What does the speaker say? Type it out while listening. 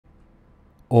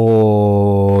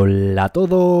Hola a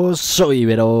todos, soy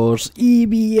Iberox y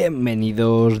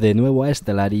bienvenidos de nuevo a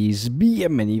Stellaris,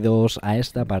 bienvenidos a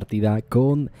esta partida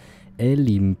con el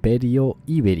Imperio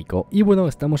Ibérico. Y bueno,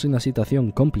 estamos en una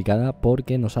situación complicada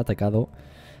porque nos ha atacado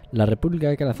la República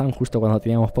de Kazán justo cuando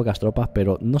teníamos pocas tropas,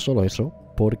 pero no solo eso,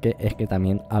 porque es que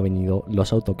también ha venido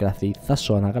los autocracy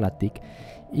Zasona Galactic.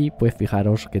 Y pues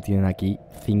fijaros que tienen aquí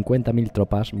 50.000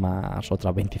 tropas más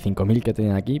otras 25.000 que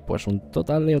tienen aquí, pues un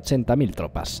total de 80.000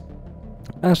 tropas.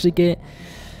 Así que,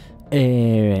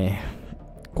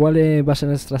 ¿cuál va a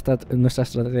ser nuestra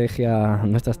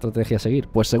estrategia a seguir?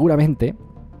 Pues seguramente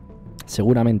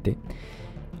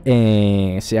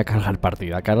sea cargar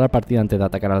partida antes de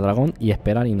atacar al dragón y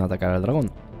esperar y no atacar al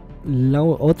dragón. La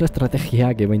otra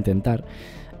estrategia que voy a intentar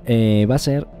va a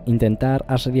ser intentar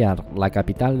asediar la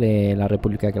capital de la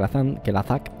República de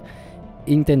Kelazak,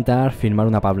 intentar firmar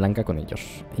una paz blanca con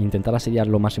ellos, intentar asediar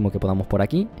lo máximo que podamos por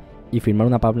aquí y firmar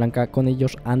una paz blanca con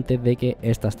ellos antes de que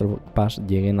estas tropas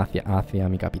lleguen hacia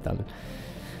mi capital.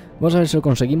 Vamos a ver si lo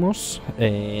conseguimos.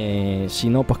 Si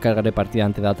no, pues cargaré partida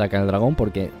antes de atacar al dragón,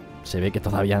 porque se ve que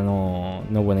todavía no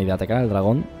es buena idea atacar al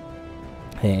dragón,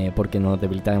 porque nos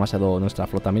debilita demasiado nuestra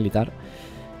flota militar.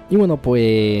 Y bueno,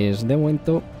 pues de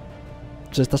momento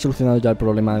se está solucionando ya el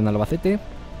problema en Albacete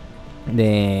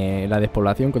de la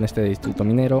despoblación con este distrito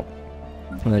minero.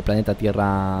 Con el planeta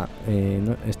Tierra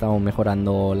estamos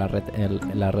mejorando la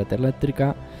red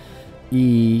eléctrica.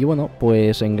 Y bueno,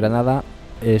 pues en Granada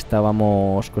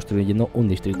estábamos construyendo un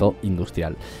distrito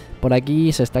industrial. Por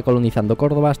aquí se está colonizando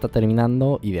Córdoba, está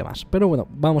terminando y demás. Pero bueno,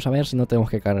 vamos a ver si no tenemos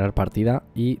que cargar partida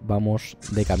y vamos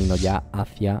de camino ya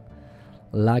hacia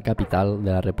la capital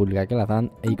de la República de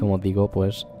Kazán. Y como os digo,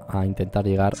 pues a intentar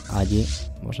llegar allí.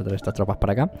 Vamos a traer estas tropas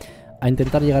para acá. A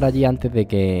intentar llegar allí antes de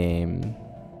que...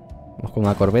 Vamos con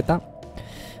una corbeta.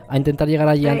 A intentar llegar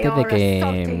allí antes de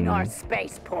que...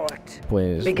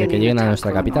 Pues de que lleguen a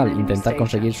nuestra capital. Intentar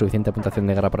conseguir suficiente puntuación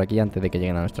de guerra por aquí antes de que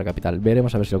lleguen a nuestra capital.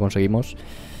 Veremos a ver si lo conseguimos,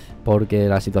 porque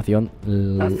la situación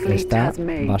está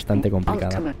bastante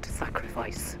complicada.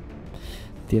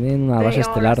 Tienen una base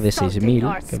estelar de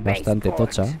 6.000, que es bastante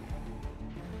tocha.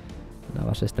 La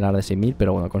base estelar de 6.000,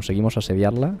 pero bueno, conseguimos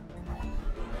asediarla.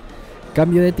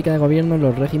 Cambio de ética de gobierno en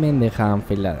los regímenes de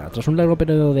Hanfelada. Tras un largo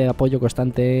periodo de apoyo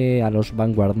constante a los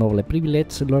Vanguard Noble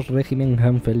Privilege, los regímenes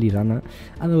Hanfelirana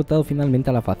han adoptado finalmente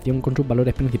a la facción con sus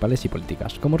valores principales y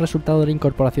políticas. Como resultado de la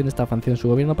incorporación de esta facción en su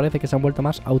gobierno, parece que se han vuelto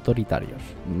más autoritarios.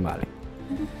 Vale.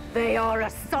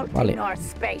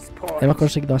 Hemos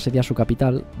conseguido asediar su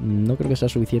capital. No creo que sea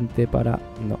suficiente para...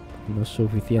 No es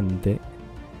suficiente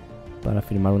para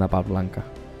firmar una paz blanca.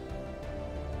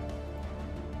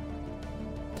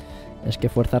 Es que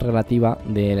fuerza relativa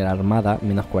de la armada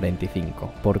menos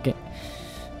 45. ¿Por qué?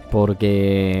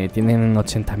 Porque tienen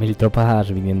 80.000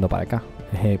 tropas viniendo para acá.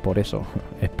 Por eso,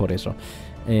 es por eso.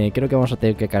 Creo que vamos a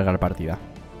tener que cargar partida.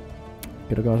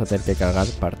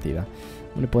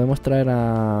 Bueno, podemos traer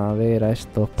a ver a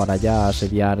estos para allá,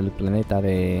 asediar el planeta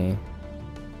de...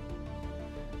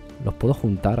 ¿Los puedo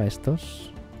juntar a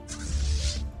estos?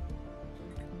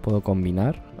 ¿Puedo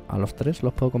combinar? ¿A los tres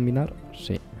los puedo combinar?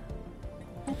 Sí.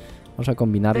 Vamos a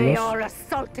combinarlos.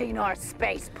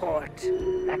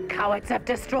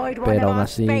 Pero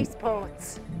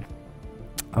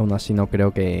aún así no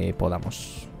creo que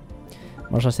podamos.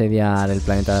 Vamos a asediar el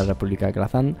planeta de la República de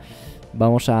Kazán.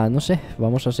 Vamos a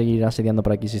seguir asediando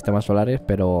por aquí sistemas solares,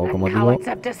 pero como digo,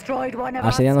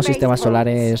 asediando sistemas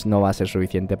solares no va a ser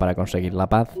suficiente para conseguir la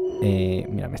paz.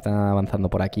 Mira, me están avanzando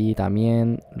por aquí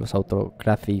también los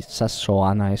autocracy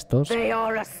Sasoana estos,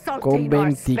 con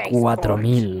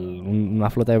 24.000, una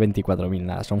flota de 24.000,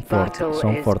 nada, son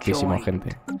fortísimos,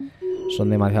 gente. Son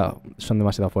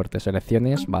demasiado fuertes.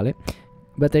 Selecciones, vale.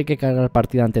 Voy a tener que cargar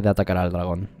partida antes de atacar al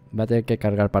dragón.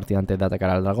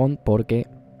 Porque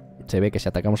se ve que si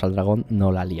atacamos al dragón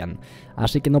no la lían.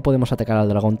 Así que no podemos atacar al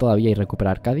dragón todavía y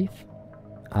recuperar Cádiz.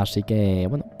 Así que,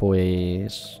 bueno,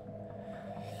 pues...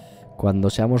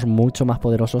 Cuando seamos mucho más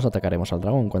poderosos atacaremos al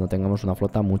dragón. Cuando tengamos una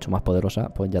flota mucho más poderosa,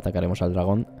 pues ya atacaremos al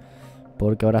dragón.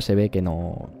 Porque ahora se ve que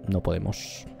no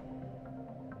podemos.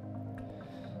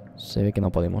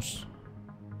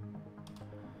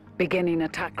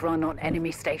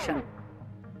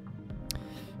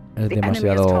 Es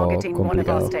demasiado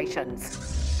complicado.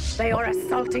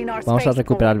 Vamos a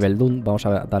recuperar Beldún, vamos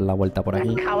a dar la vuelta por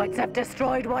aquí.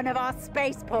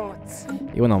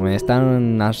 Y bueno, me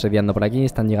están asediando por aquí,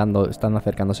 están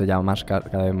acercándose ya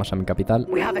cada vez más a mi capital.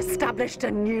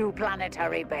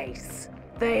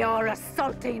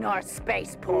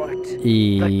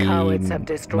 Y...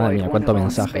 madre mía, cuánto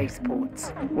mensaje.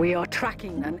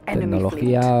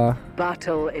 Tecnología...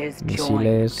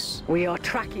 misiles...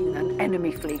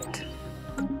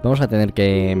 Vamos a tener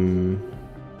que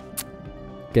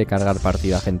cargar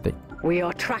partida, gente.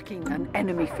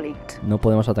 No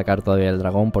podemos atacar todavía el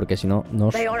dragón porque si no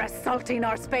nos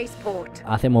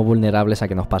hacemos vulnerables a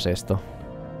que nos pase esto.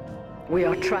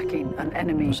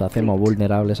 Nos hacemos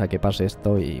vulnerables a que pase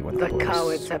esto y bueno, pues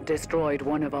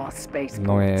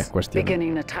no es cuestión.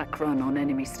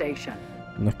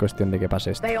 No es cuestión de que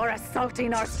pase esto.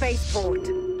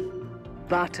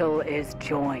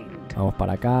 Vamos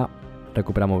para acá.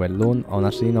 Recuperamos Verdún. Aún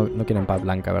así no quieren paz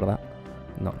blanca, ¿verdad?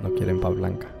 No quieren paz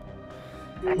blanca.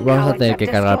 Vamos a tener que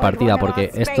cargar partida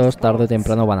porque estos tarde o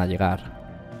temprano van a llegar.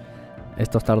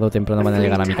 Estos tarde o temprano van a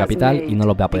llegar a mi capital y no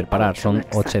los voy a poder parar. Son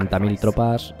 80.000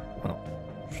 tropas. Bueno,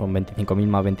 son 25.000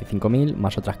 más 25.000,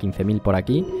 más otras 15.000 por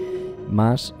aquí,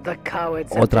 más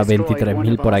otras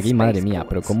 23.000 por aquí. Madre mía,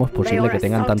 pero ¿cómo es posible que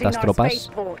tengan tantas tropas?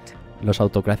 Los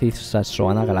autocracies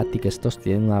Sasoana Galactic estos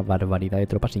tienen una barbaridad de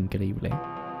tropas increíble.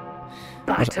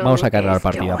 Vamos a cargar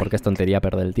partida porque es tontería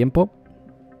perder el tiempo.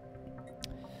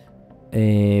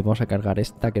 Vamos a cargar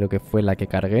esta, creo que fue la que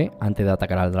cargué antes de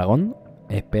atacar al dragón.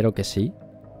 Espero que sí.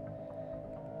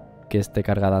 Que esté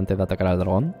cargada antes de atacar al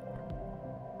dragón.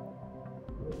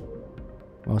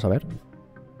 Vamos a ver.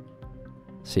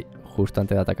 Sí, justo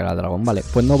antes de atacar al dragón. Vale,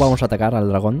 pues no vamos a atacar al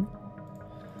dragón.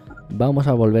 Vamos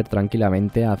a volver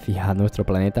tranquilamente hacia nuestro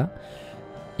planeta.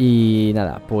 Y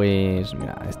nada, pues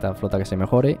mira, esta flota que se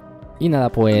mejore. Y nada,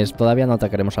 pues todavía no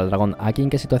atacaremos al dragón. ¿Aquí en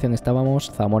qué situación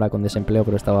estábamos? Zamora con desempleo,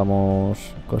 pero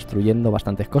estábamos construyendo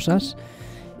bastantes cosas.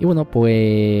 Y bueno,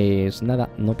 pues nada,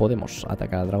 no podemos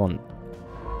atacar al dragón.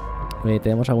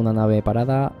 ¿Tenemos alguna nave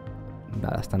parada?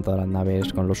 Nada, están todas las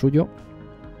naves con lo suyo.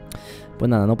 Pues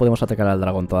nada, no podemos atacar al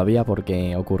dragón todavía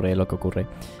porque ocurre lo que ocurre.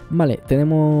 Vale,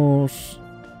 tenemos...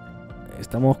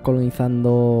 estamos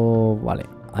colonizando... Vale,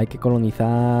 hay que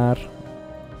colonizar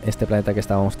este planeta que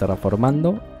estábamos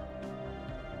terraformando.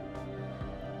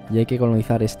 Y hay que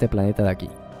colonizar este planeta de aquí.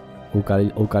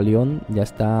 Ucalión ya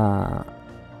está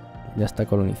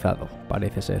colonizado,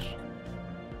 parece ser.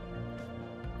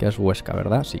 Que es Huesca,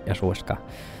 ¿verdad? Sí, es Huesca.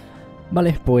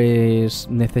 Vale, pues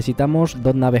necesitamos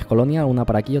dos naves colonia, una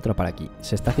para aquí y otra para aquí.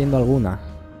 ¿Se está haciendo alguna?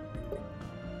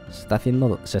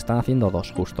 Se están haciendo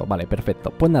dos, justo. Vale,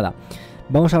 perfecto. Pues nada,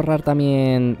 vamos a ahorrar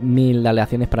también 1000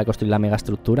 aleaciones para construir la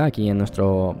megaestructura aquí en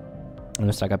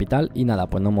nuestra capital. Y nada,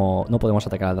 pues no podemos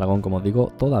atacar al dragón, como os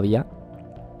digo, todavía.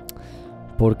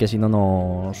 Porque si no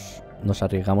nos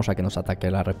arriesgamos a que nos ataque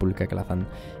la República de Clazán.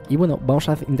 Y bueno, vamos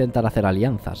a intentar hacer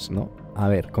alianzas, ¿no? A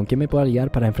ver, ¿con quién me puedo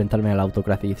aliar para enfrentarme a la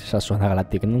autocracia Sasoana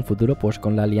Galactic en un futuro? Pues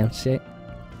con la alianza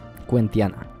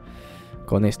Cuentiana.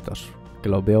 Con estos, que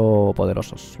los veo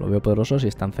poderosos. Los veo poderosos y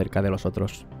están cerca de los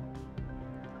otros.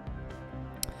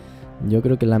 Yo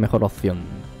creo que es la mejor opción.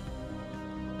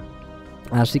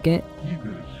 Así que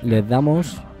les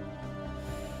damos...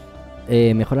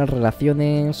 mejorar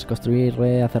relaciones, construir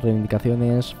red, hacer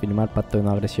reivindicaciones, firmar pacto de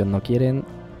no agresión no quieren,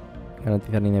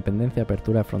 garantizar la independencia,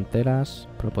 apertura de fronteras,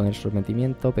 proponer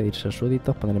sometimiento, pedir ser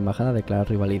súbditos, poner embajada, declarar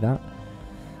rivalidad.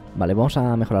 Vale, vamos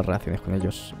a mejorar relaciones con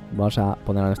ellos. Vamos a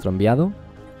poner a nuestro enviado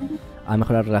a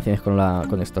mejorar relaciones con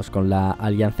la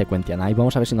alianza cuentiana. Y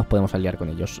vamos a ver si nos podemos aliar con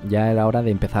ellos. Ya era hora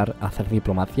de empezar a hacer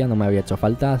diplomacia, no me había hecho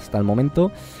falta hasta el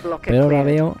momento, pero ahora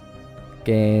veo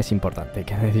que es importante,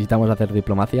 que necesitamos hacer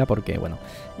diplomacia porque, bueno...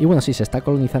 Y bueno, sí, se está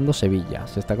colonizando Sevilla.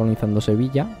 Se está colonizando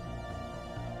Sevilla.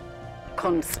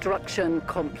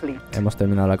 Hemos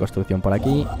terminado la construcción por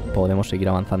aquí. Podemos seguir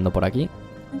avanzando por aquí.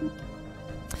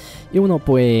 Y bueno,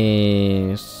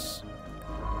 pues...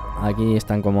 aquí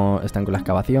están con la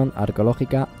excavación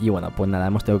arqueológica. Y bueno, pues nada,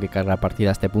 hemos tenido que cargar partida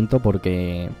a este punto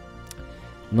porque...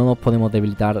 no nos podemos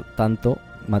debilitar tanto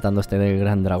matando a este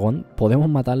gran dragón. Podemos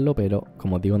matarlo, pero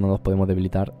como digo, no nos podemos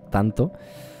debilitar tanto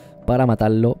para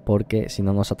matarlo, porque si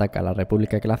no nos ataca la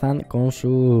República de Clazán con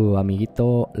su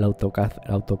amiguito la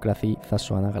autocracia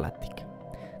Sasoana Galactic.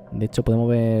 De hecho, podemos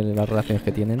ver las relaciones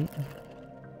que tienen.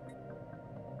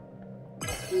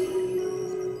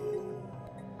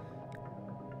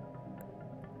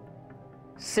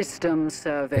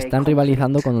 Están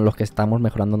rivalizando con los que estamos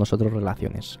mejorando nosotros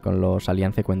relaciones, con los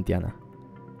Alianza Cuentiana.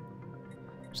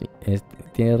 Sí,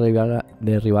 tiene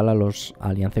de rival a los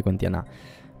Alianza Cuentiana.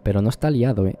 Pero no está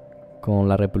aliado, con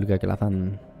la República de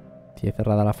Clazán. Tiene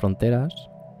cerradas las fronteras.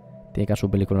 Tiene que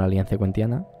suplir con la Alianza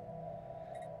Cuentiana.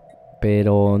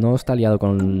 Pero no está aliado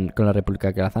con la República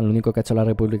de Clazán. Lo único que ha hecho la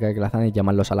República de Clazán es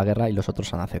llamarlos a la guerra y los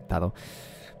otros han aceptado.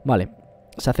 Vale,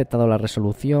 se ha aceptado la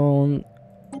resolución.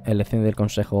 Elecciones del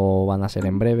consejo van a ser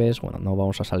en breves. Bueno, no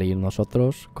vamos a salir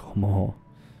nosotros como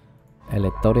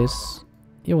electores.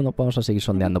 Y bueno, vamos a seguir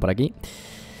sondeando por aquí.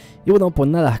 Y bueno, pues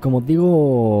nada, como os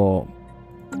digo,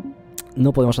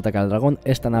 no podemos atacar al dragón.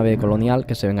 Esta nave colonial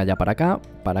que se venga ya para acá,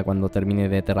 para cuando termine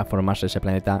de terraformarse ese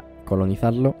planeta,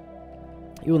 colonizarlo.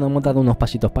 Y bueno, hemos dado unos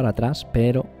pasitos para atrás,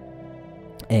 pero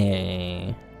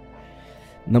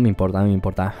no me importa, no me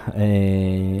importa.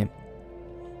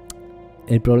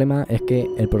 El problema es que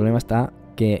está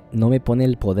que no me pone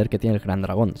el poder que tiene el gran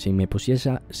dragón. Si me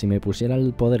pusiera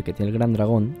el poder que tiene el gran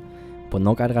dragón, pues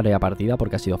no cargaré a partida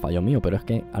porque ha sido fallo mío. Pero es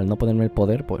que al no ponerme el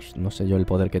poder, pues no sé yo el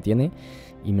poder que tiene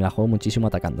y me la juego muchísimo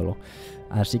atacándolo.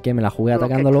 Así que me la jugué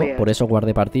atacándolo, por eso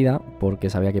guardé partida, porque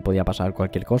sabía que podía pasar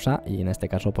cualquier cosa y en este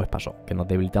caso pues pasó, que nos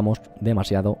debilitamos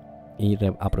demasiado y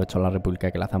aprovechó la república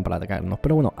que la hacen para atacarnos.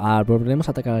 Pero bueno, volveremos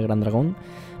a atacar al gran dragón,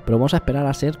 pero vamos a esperar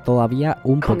a ser todavía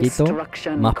un poquito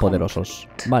más poderosos.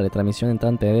 Vale, transmisión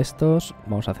entrante de estos,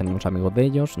 vamos a hacernos amigos de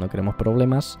ellos, no queremos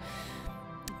problemas.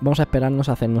 Vamos a esperarnos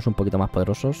a hacernos un poquito más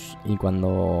poderosos y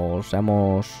cuando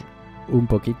seamos un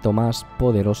poquito más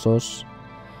poderosos,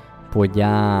 pues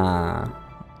ya...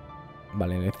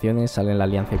 Vale, elecciones, sale la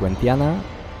alianza cuentiana,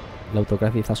 la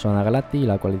autocracia zona galáctica y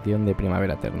la coalición de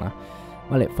primavera eterna.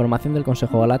 Vale, formación del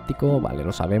Consejo Galáctico, vale,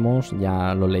 lo sabemos,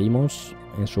 ya lo leímos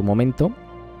en su momento.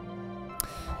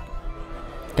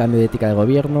 Cambio de ética de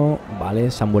gobierno,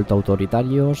 vale, se han vuelto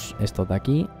autoritarios, estos de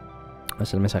aquí.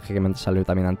 Es el mensaje que me salió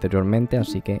también anteriormente,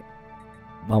 así que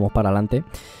vamos para adelante.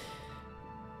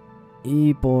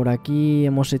 Y por aquí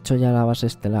hemos hecho ya la base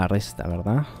estelar esta,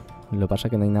 ¿verdad? Lo que pasa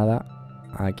es que no hay nada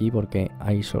aquí porque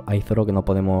hay Zoro que no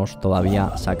podemos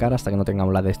todavía sacar hasta que no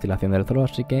tengamos la destilación del Zoro,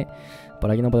 así que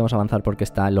por aquí no podemos avanzar porque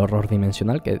está el horror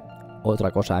dimensional, que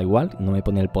otra cosa igual, no me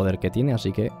pone el poder que tiene,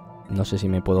 así que no sé si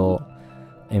me puedo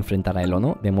enfrentar a él o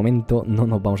no. De momento no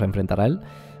nos vamos a enfrentar a él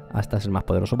hasta ser más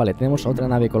poderoso. Vale, tenemos otra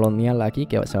nave colonial aquí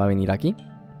que se va a venir aquí.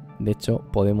 De hecho,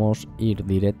 podemos ir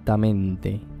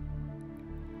directamente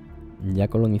ya a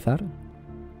colonizar.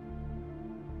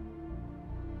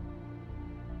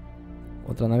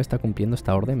 Otra nave está cumpliendo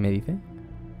esta orden, me dice.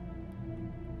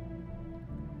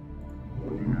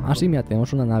 Ah, sí, mira,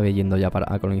 tenemos una nave yendo ya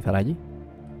a colonizar allí.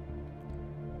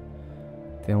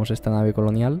 Tenemos esta nave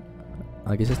colonial.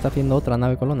 ¿Aquí se está haciendo otra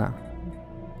nave colona?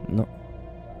 No.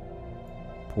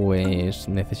 Pues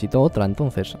necesito otra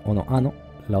entonces, ¿o no? Ah, no,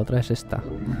 la otra es esta.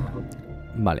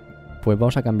 Vale, pues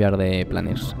vamos a cambiar de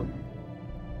planes.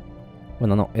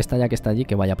 Bueno, no, esta ya que está allí,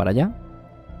 que vaya para allá.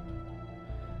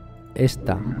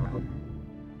 Esta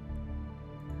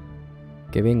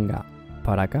que venga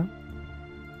para acá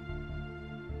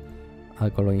a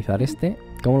colonizar este.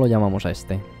 ¿Cómo lo llamamos a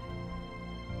este?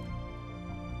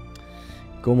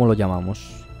 ¿Cómo lo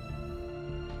llamamos?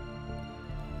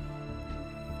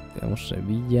 Tenemos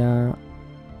Sevilla.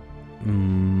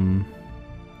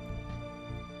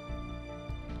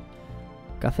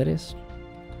 Cáceres.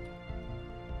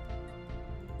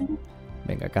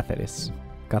 Venga, Cáceres.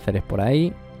 Cáceres por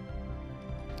ahí.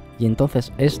 Y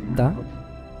entonces esta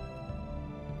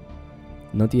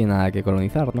no tiene nada que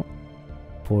colonizar, ¿no?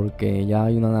 Porque ya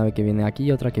hay una nave que viene aquí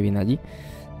y otra que viene allí.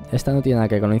 Esta no tiene nada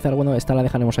que colonizar. Bueno, esta la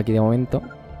dejaremos aquí de momento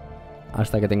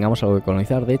hasta que tengamos algo que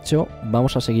colonizar. De hecho,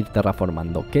 vamos a seguir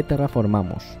terraformando. ¿Qué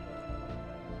terraformamos?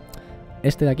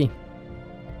 Este de aquí.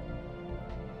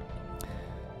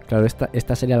 Claro,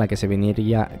 esta sería la que se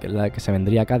vendría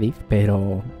a Cádiz,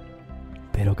 pero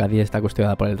Cádiz está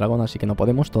custodiada por el dragón, así que no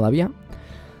podemos todavía.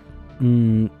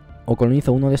 O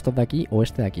colonizo uno de estos de aquí o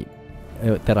este de aquí.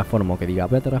 Terraformo, que diga,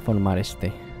 voy a terraformar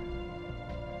este.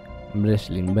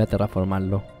 Breslin, voy a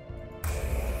terraformarlo.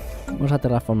 Vamos a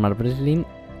terraformar Breslin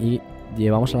y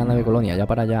llevamos a la nave colonia ya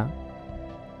para allá.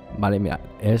 Vale, mira,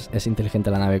 es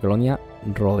inteligente la nave colonia.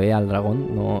 Rodea al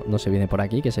dragón, no se viene por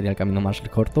aquí, que sería el camino más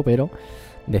corto, pero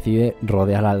decide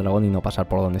rodear al dragón y no pasar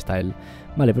por donde está él.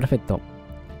 Vale, perfecto.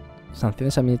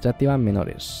 Sanciones administrativas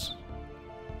menores.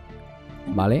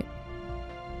 Vale.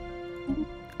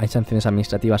 Hay sanciones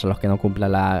administrativas a los que no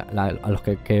cumplan a los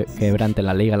que quebranten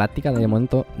la ley galáctica. De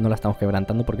momento no la estamos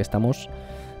quebrantando porque estamos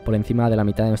por encima de la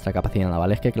mitad de nuestra capacidad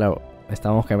naval. Es que claro,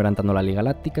 estamos quebrantando la ley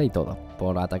galáctica y todo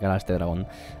por atacar a este dragón.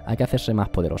 Hay que hacerse más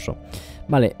poderoso.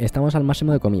 Vale, estamos al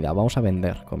máximo de comida. Vamos a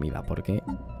vender comida porque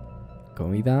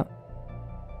comida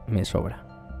me sobra.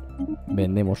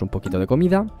 Vendemos un poquito de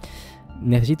comida.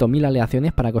 Necesito 1000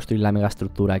 aleaciones para construir la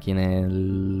megaestructura aquí en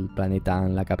el planeta,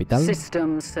 en la capital, en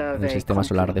el sistema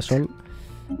solar de Sol.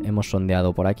 Hemos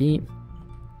sondeado por aquí.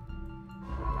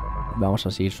 Vamos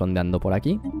a seguir sondeando por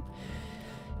aquí.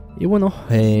 Y bueno,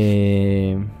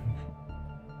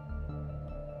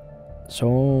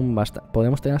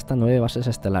 podemos tener hasta 9 bases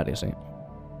estelares,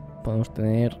 podemos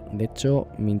tener... De hecho,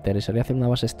 me interesaría hacer una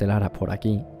base estelar por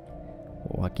aquí.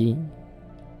 O aquí.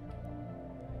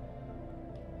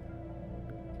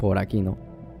 Por aquí, ¿no?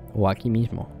 O aquí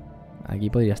mismo. Aquí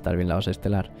podría estar bien la base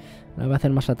estelar. La voy a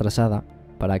hacer más atrasada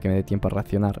para que me dé tiempo a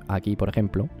reaccionar. Aquí, por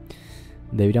ejemplo,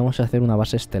 deberíamos hacer una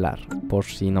base estelar por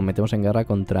si nos metemos en guerra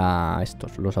contra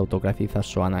estos, los autocratizas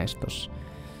Soana estos.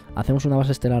 ¿Hacemos una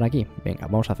base estelar aquí? Venga,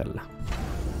 vamos a hacerla.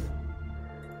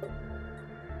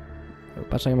 Lo que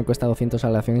pasa es que me cuesta 200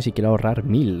 aleaciones y quiero ahorrar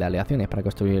 1000 de aleaciones para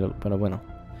construir... Pero bueno,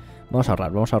 vamos a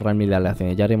ahorrar 1000 de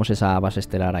aleaciones. Ya haremos esa base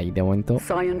estelar ahí. De momento,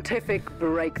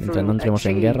 mientras no entremos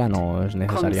en guerra, no es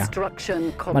necesaria.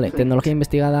 Vale, tecnología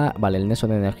investigada. Vale, el nexo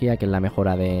de energía, que es la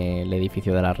mejora del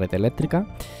edificio de la red eléctrica.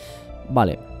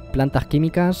 Vale, plantas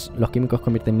químicas. Los químicos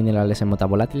convierten minerales en motas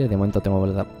volátiles. De momento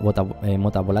tengo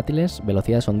motas volátiles.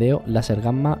 Velocidad de sondeo, láser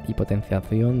gamma y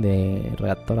potenciación de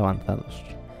reactor avanzados.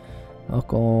 Vamos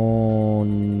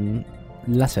con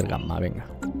láser gamma, venga.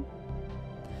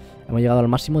 Hemos llegado al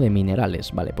máximo de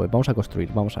minerales. Vale, pues vamos a construir,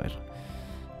 vamos a ver.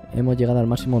 Hemos llegado al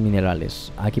máximo de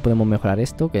minerales. Aquí podemos mejorar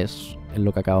esto, que es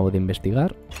lo que acabo de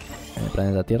investigar. En el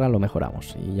planeta Tierra lo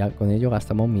mejoramos y ya con ello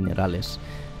gastamos minerales.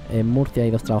 En Murcia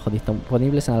hay 2 trabajos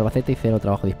disponibles, en Albacete y 0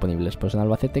 trabajos disponibles. Pues en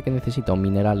Albacete, que necesito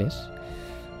minerales.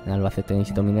 En Albacete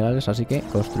necesito minerales, así que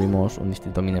construimos un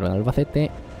distrito minero en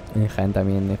Albacete. En Jaén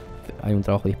también hay un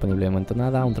trabajo disponible, de momento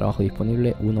nada. Un trabajo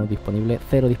disponible, 1 disponible,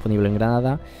 0 disponible en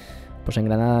Granada. Pues en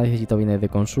Granada necesito bienes de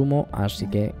consumo, así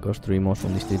que construimos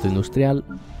un distrito industrial.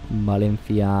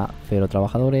 Valencia, 0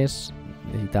 trabajadores,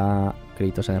 necesita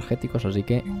créditos energéticos, así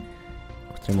que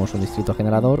construimos un distrito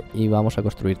generador. Y vamos a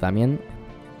construir también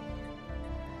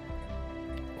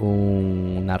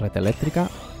una red eléctrica.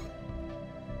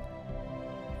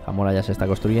 Zamora ya se está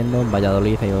construyendo, en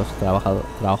Valladolid hay 2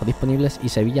 trabajos disponibles y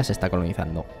Sevilla se está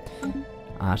colonizando.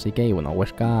 Así que, y bueno,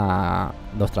 Huesca,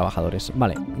 2 trabajadores.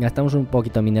 Vale, gastamos un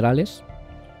poquito de minerales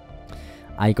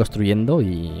ahí construyendo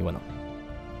y bueno,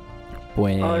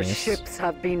 pues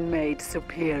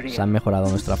se han mejorado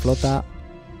nuestra flota.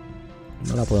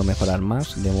 No la puedo mejorar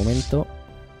más de momento.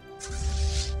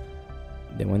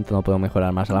 De momento no puedo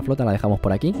mejorar más a la flota, la dejamos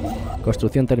por aquí.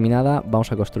 Construcción terminada,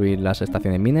 vamos a construir las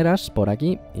estaciones mineras por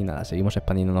aquí. Y nada, seguimos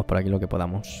expandiéndonos por aquí lo que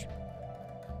podamos.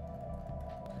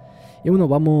 Y bueno,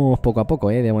 vamos poco a poco,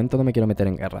 de momento no me quiero meter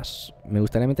en guerras. Me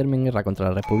gustaría meterme en guerra contra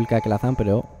la República de Kelazán,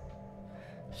 pero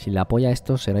si le apoya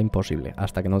esto será imposible,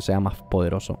 hasta que no sea más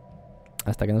poderoso.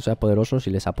 Hasta que no sea poderoso, si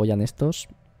les apoyan estos,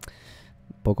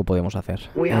 poco podemos hacer.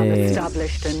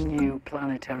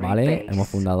 Vale, hemos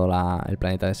fundado el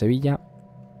planeta de Sevilla.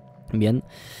 Bien.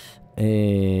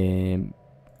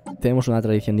 Tenemos una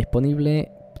tradición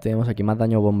disponible. Tenemos aquí más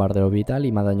daño bombardero orbital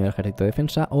y más daño del ejército de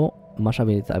defensa o más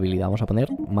habitabilidad. Vamos a poner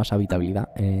más habitabilidad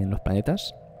en los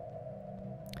planetas,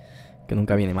 que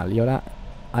nunca viene mal. Y ahora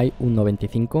hay un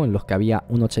 95 en los que había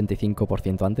un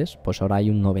 85% antes. Pues ahora hay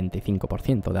un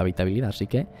 95% de habitabilidad. Así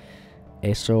que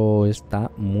eso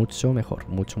está mucho mejor.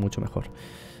 Mucho mejor.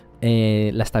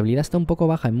 La estabilidad está un poco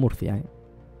baja en Murcia,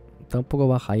 Está un poco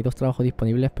baja. Hay 2 trabajos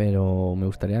disponibles, pero me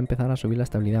gustaría empezar a subir la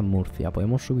estabilidad en Murcia.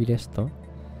 Podemos subir esto,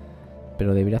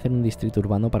 pero debería hacer un distrito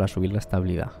urbano para subir la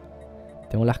estabilidad.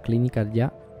 Tengo las clínicas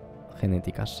ya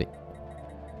genéticas, sí.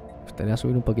 Me gustaría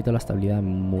subir un poquito la estabilidad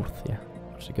en Murcia.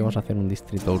 Así que vamos a hacer un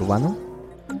distrito urbano.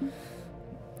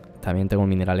 También tengo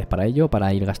minerales para ello,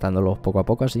 para ir gastándolos poco a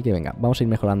poco. Así que venga, vamos a ir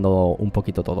mejorando un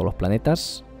poquito todos los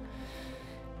planetas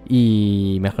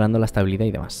y mejorando la estabilidad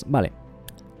y demás. Vale,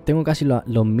 tengo casi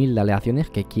los 1000 de aleaciones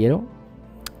que quiero.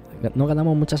 No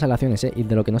ganamos muchas aleaciones, y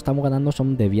de lo que no estamos ganando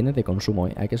son de bienes de consumo,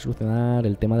 Hay que solucionar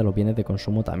el tema de los bienes de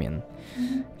consumo también,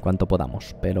 cuanto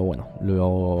podamos, pero bueno,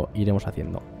 lo iremos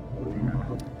haciendo.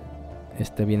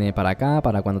 Este viene para acá,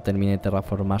 para cuando termine de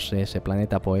terraformarse ese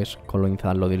planeta, pues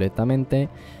colonizarlo directamente.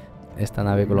 Esta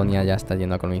nave colonia ya está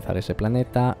yendo a colonizar ese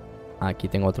planeta. Aquí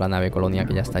tengo otra nave colonia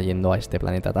que ya está yendo a este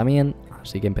planeta también,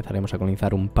 así que empezaremos a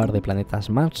colonizar un par de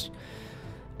planetas más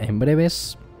en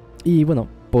breves. Y bueno,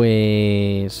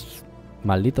 pues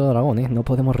maldito dragón, no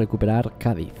podemos recuperar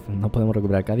Cádiz. No podemos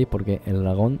recuperar Cádiz porque el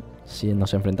dragón, si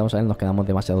nos enfrentamos a él, nos quedamos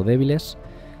demasiado débiles.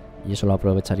 Y eso lo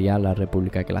aprovecharía la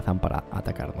República de Kelazán para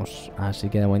atacarnos. Así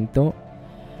que de momento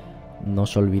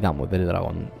nos olvidamos del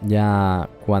dragón. Ya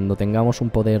cuando tengamos un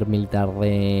poder militar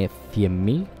de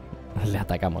 100.000, le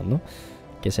atacamos, ¿no?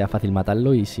 Que sea fácil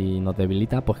matarlo, y si nos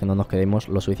debilita, pues que no nos quedemos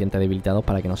lo suficiente debilitados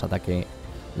para que nos ataque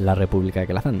la República de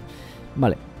Kelazán.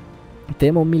 Vale.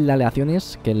 Tenemos 1000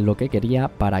 aleaciones, que es lo que quería.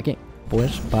 ¿Para qué?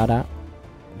 Pues para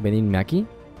venirme aquí,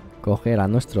 coger a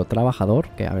nuestro trabajador,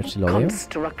 que a ver si lo veo.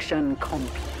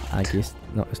 Aquí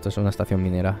no, esto es una estación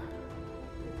minera.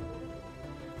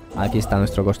 Aquí está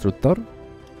nuestro constructor.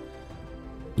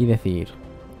 y decir: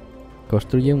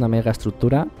 construye una mega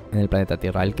estructura en el planeta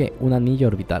Tierra. ¿El qué? Un anillo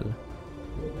orbital.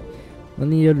 Un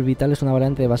anillo orbital es una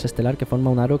variante de base estelar que forma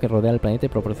un aro que rodea el planeta y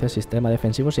proporciona sistemas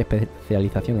defensivos y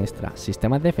especialización extra.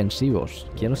 Sistemas defensivos.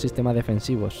 Quiero sistemas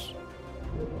defensivos.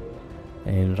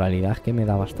 En realidad es que me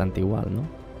da bastante igual, ¿no?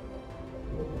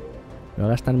 ¿Me voy a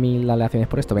gastar 1000 aleaciones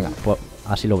por esto? Venga, pues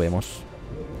así lo vemos.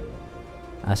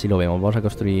 Así lo vemos. Vamos a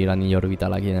construir anillo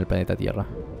orbital aquí en el planeta Tierra.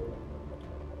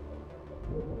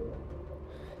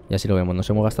 Y así lo vemos. Nos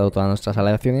hemos gastado todas nuestras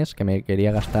aleaciones que me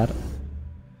quería gastar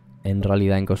en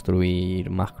realidad en construir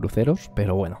más cruceros.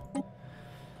 Pero bueno.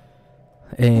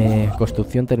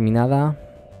 Construcción terminada.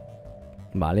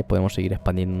 Vale, podemos seguir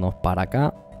expandiéndonos para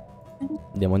acá.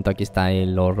 De momento aquí está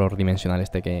el horror dimensional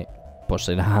este que pues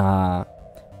será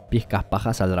pizcas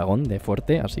pajas al dragón de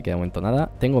fuerte. Así que de momento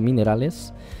nada. Tengo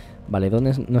minerales. Vale,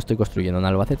 ¿dónde no estoy construyendo? En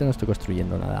Albacete no estoy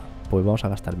construyendo nada. Pues vamos a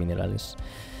gastar minerales.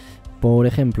 Por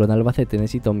ejemplo, en Albacete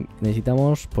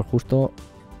necesitamos pues justo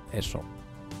eso.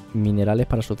 Minerales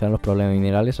para solucionar los problemas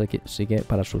minerales. Así que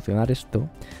para solucionar esto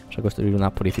vamos a construir una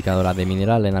purificadora de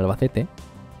mineral en Albacete.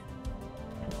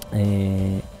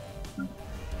 En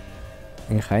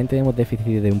Jaén tenemos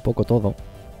déficit de un poco todo.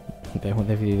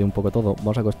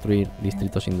 Vamos a construir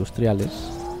distritos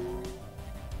industriales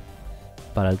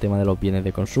para el tema de los bienes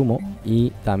de consumo. Y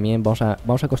también vamos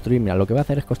a construir, mira, lo que voy a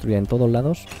hacer es construir en todos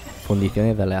lados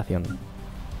fundiciones de aleación.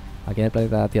 Aquí en el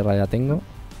planeta Tierra ya tengo.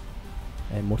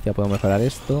 En Murcia puedo mejorar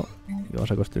esto. Y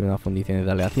vamos a construir unas fundiciones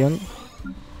de aleación.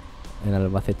 En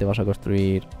Albacete vamos a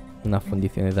construir unas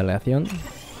fundiciones de aleación.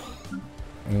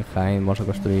 En Jaén vamos a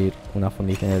construir unas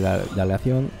fundiciones de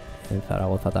aleación. En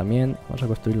Zaragoza también. Vamos a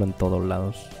construirlo en todos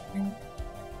lados.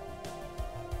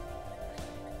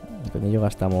 Y con ello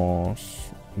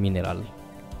gastamos mineral.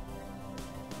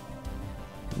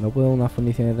 ¿No puedo unas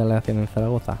fundiciones de aleación en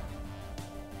Zaragoza?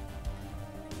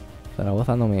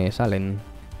 Zaragoza no me salen.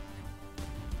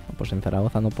 Pues en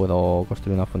Zaragoza no puedo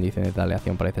construir unas fundiciones de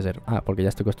aleación, parece ser. Ah, porque ya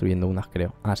estoy construyendo unas,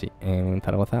 creo. Ah, sí, en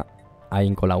Zaragoza hay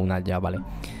incolado unas ya, vale.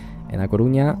 En A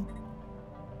Coruña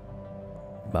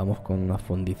vamos con unas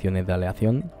fundiciones de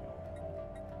aleación.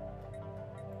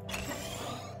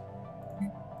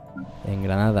 En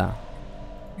Granada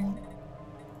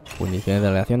fundiciones de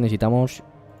aleación. Necesitamos,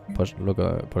 pues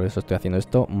por eso estoy haciendo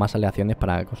esto, más aleaciones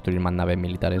para construir más naves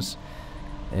militares.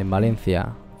 En Valencia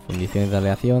fundiciones de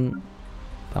aleación.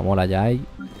 Zamora ya hay.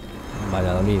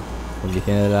 Valladolid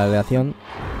fundiciones de aleación.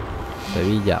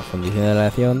 Sevilla fundiciones de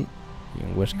aleación. Y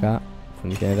en Huesca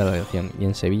fundiciones de aleación. Y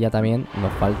en Sevilla también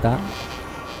nos falta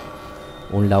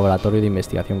un laboratorio de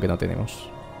investigación que no tenemos.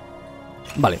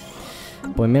 Vale.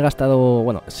 Pues me he gastado...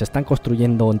 Bueno, se están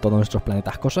construyendo en todos nuestros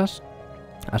planetas cosas.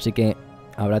 Así que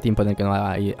habrá tiempo en el que no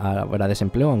habrá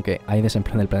desempleo. Aunque hay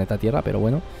desempleo en el planeta Tierra, pero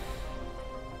bueno,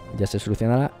 ya se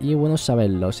solucionará. Y bueno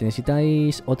saberlo. Si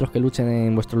necesitáis otros que luchen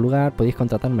en vuestro lugar, podéis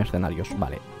contratar mercenarios.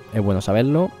 Vale, es bueno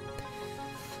saberlo,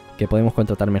 que podemos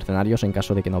contratar mercenarios en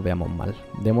caso de que nos veamos mal.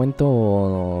 De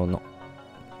momento no.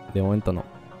 De momento no.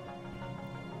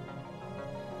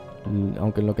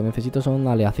 Aunque lo que necesito son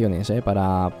aleaciones,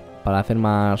 para hacer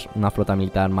más una flota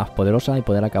militar más poderosa y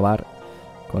poder acabar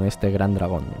con este gran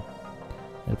dragón.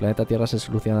 El planeta Tierra se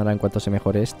solucionará en cuanto se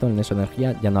mejore esto. En esa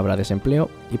energía ya no habrá desempleo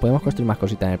y podemos construir más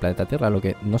cositas en el planeta Tierra. Lo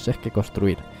que no sé es qué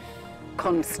construir.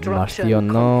 Bastión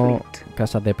no,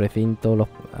 casas de precinto,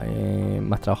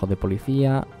 más trabajos de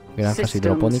policía, granjas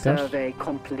hidropónicas,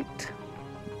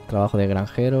 trabajo de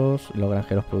granjeros. Los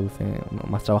granjeros producen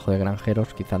más trabajo de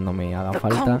granjeros, quizás no me haga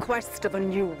falta.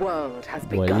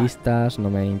 Duelistas no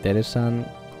me interesan.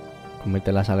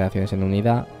 Convierte las aleaciones en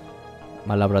unidad.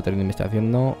 Más laboratorio de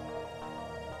investigación no.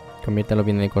 Convierte los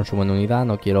bienes de consumo en unidad.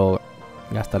 No quiero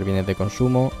gastar bienes de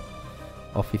consumo.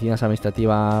 Oficinas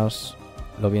administrativas,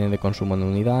 los bienes de consumo en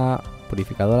unidad.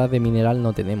 Purificadoras de mineral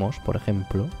no tenemos, por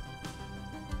ejemplo,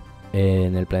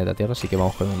 en el planeta Tierra, así que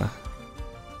vamos con una.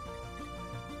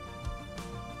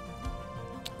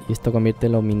 Y esto convierte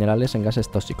los minerales en gases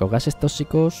tóxicos. Gases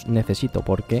tóxicos necesito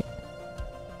porque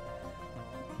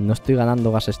no estoy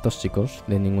ganando gases tóxicos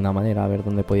de ninguna manera. A ver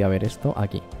dónde podía haber esto.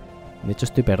 Aquí. De hecho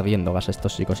estoy perdiendo gases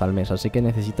tóxicos al mes, así que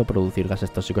necesito producir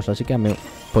gases tóxicos. Así que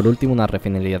por último una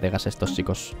refinería de gases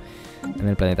tóxicos en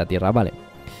el planeta Tierra. Vale.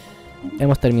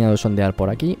 Hemos terminado de sondear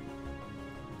por aquí.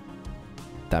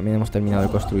 También hemos terminado de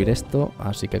construir esto,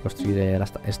 así que construiré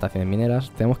las estaciones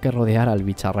mineras. Tenemos que rodear al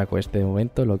bicharraco este de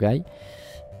momento, lo que hay.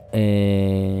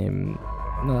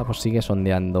 Nada, pues sigue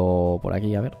sondeando por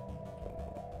aquí, a ver.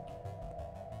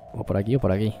 O por aquí o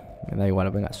por aquí. Me da igual,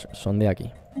 venga, sondea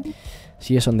aquí.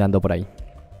 Sigue sondeando por ahí.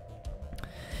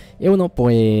 Y bueno,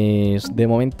 pues de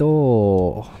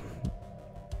momento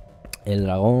el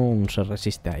dragón se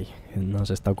resiste ahí. Nos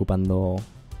está ocupando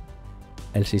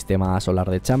el sistema solar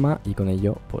de Chama y con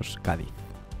ello, pues Cádiz.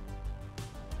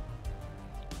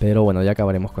 Pero bueno, ya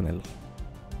acabaremos con él.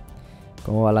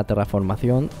 ¿Cómo va la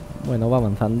terraformación? Bueno, va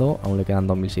avanzando, aún le quedan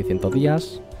 2600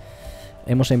 días.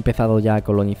 Hemos empezado ya a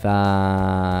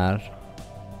colonizar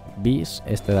Bis,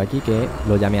 este de aquí, que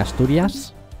lo llamé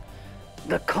Asturias.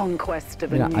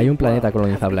 Mira, hay un planeta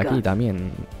colonizable aquí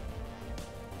también.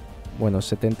 Bueno,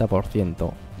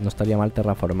 70%. No estaría mal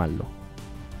terraformarlo.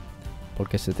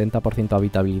 Porque 70%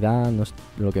 habitabilidad no es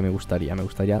lo que me gustaría. Me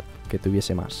gustaría que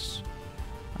tuviese más.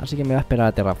 Así que me voy a esperar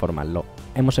a terraformarlo.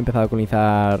 Hemos empezado a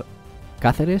colonizar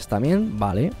Cáceres también,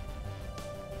 vale.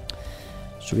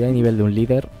 Subida de nivel de un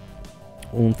líder.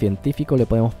 Un científico, le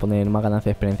podemos poner más ganancia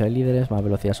de experiencia de líderes, más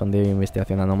velocidad de sondeo e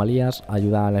investigación de anomalías,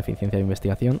 ayuda a la eficiencia de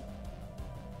investigación.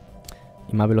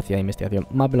 Y más velocidad de investigación,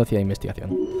 más velocidad de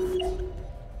investigación.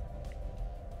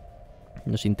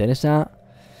 Nos interesa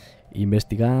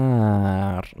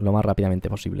investigar lo más rápidamente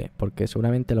posible, porque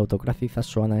seguramente la autocracia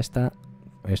saxona esta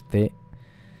esté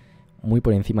muy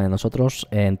por encima de nosotros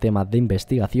en temas de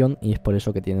investigación, y es por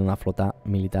eso que tiene una flota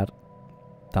militar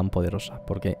tan poderosa,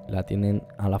 porque la tienen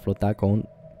a la flota con,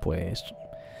 pues,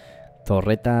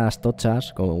 torretas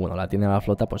tochas, bueno, la tienen a la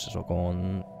flota, pues eso,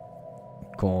 con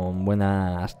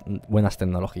buenas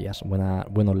tecnologías,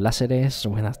 buenos láseres,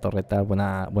 buenas torretas,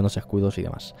 buenos escudos y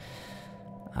demás.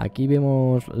 Aquí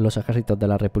vemos los ejércitos de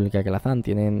la República de Kelazán,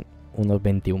 tienen unos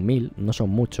 21.000, no son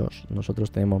muchos, nosotros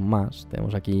tenemos más,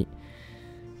 tenemos aquí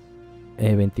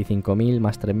 25.000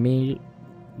 más 3.000,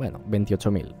 bueno,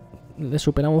 28.000. Le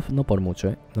superamos no por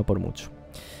mucho, no por mucho,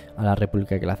 a la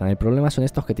República de Kelazán. El problema son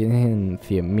estos que tienen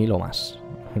 100.000 o más,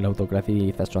 la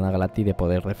autocracia saxona galati de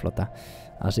poder de flota.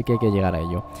 Así que hay que llegar a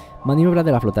ello. Maniobras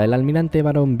de la flota. El almirante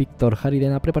barón Víctor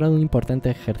Hariden ha preparado un importante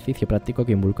ejercicio práctico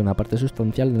que involucra una parte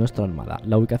sustancial de nuestra armada.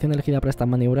 La ubicación elegida para estas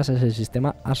maniobras es el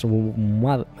sistema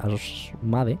Asmade,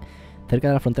 cerca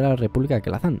de la frontera de la República de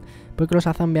Kelazán. Porque los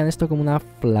Azán vean esto como una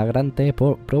flagrante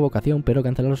provocación, pero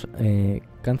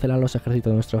cancelar los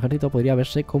ejércitos de nuestro ejército podría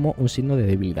verse como un signo de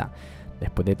debilidad.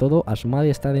 Después de todo,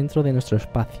 Asmade está dentro de nuestro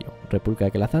espacio. República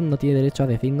de Kelazán no tiene derecho a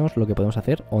decirnos lo que podemos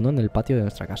hacer o no en el patio de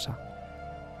nuestra casa.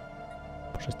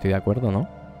 Pues estoy de acuerdo, ¿no?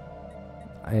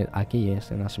 Aquí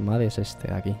es, en Asmade es este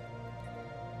de aquí.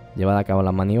 Llevad a cabo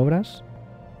las maniobras.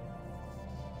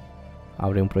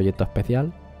 Abre un proyecto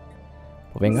especial.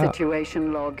 Pues venga.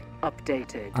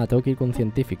 Ah, tengo que ir con un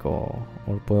científico.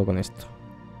 O puedo con esto.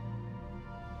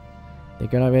 Hay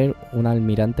que haber un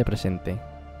almirante presente.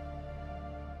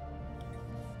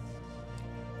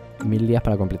 1000 días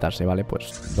para completarse, vale,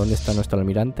 pues ¿dónde está nuestro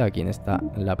almirante? Aquí está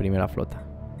la primera flota.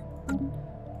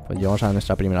 Pues llevamos a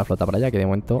nuestra primera flota para allá, que de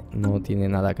momento no tiene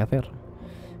nada que hacer.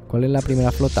 ¿Cuál es la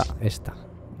primera flota? Esta,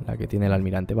 la que tiene el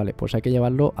almirante, vale, pues hay que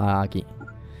llevarlo a aquí.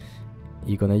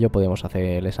 Y con ello podemos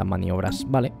hacer esas maniobras,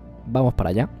 vale, vamos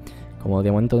para allá. Como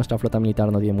de momento nuestra flota militar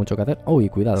no tiene mucho que hacer. Uy,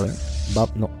 cuidado,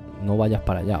 no vayas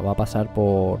para allá, va a pasar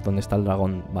por donde está el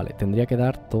dragón. Vale, tendría que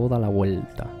dar toda la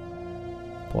vuelta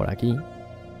por aquí.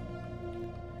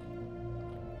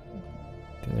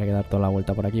 Tendría que dar toda la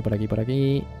vuelta por aquí, por aquí, por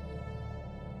aquí.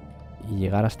 Y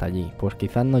llegar hasta allí. Pues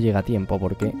quizás no llega a tiempo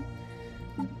porque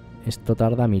esto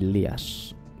tarda 1000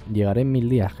 días. ¿Llegaré en 1000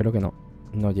 días? Creo que no.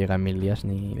 No llega en 1000 días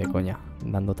ni de coña,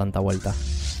 dando tanta vuelta.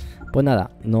 Pues nada,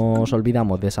 nos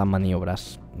olvidamos de esas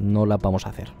maniobras. No las vamos a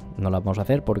hacer. No las vamos a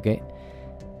hacer porque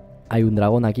hay un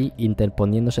dragón aquí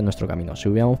interponiéndose en nuestro camino. Si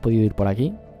hubiéramos podido ir por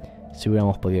aquí, si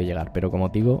hubiéramos podido llegar. Pero como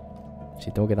digo, si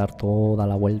tengo que dar toda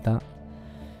la vuelta,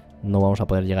 no vamos a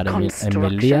poder llegar en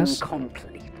 1000 días.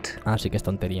 Así que es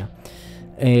tontería.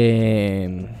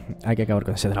 Hay que acabar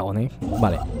con ese dragón,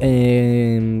 Vale.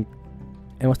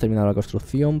 Hemos terminado la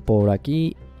construcción por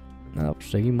aquí. Nada, pues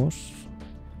seguimos.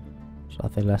 Vamos a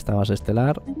hacer esta base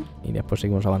estelar. Y después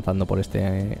seguimos avanzando por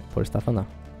esta zona.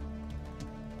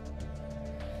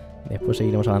 Después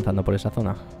seguiremos avanzando por esa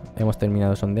zona. ¿Hemos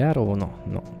terminado de sondear o no?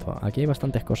 No. Aquí hay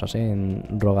bastantes cosas, en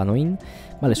Roganoin.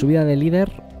 Vale, subida de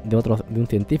líder de un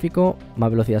científico, más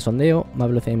velocidad de sondeo, más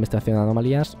velocidad de investigación de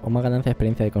anomalías o más ganancia de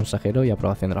experiencia de consejero y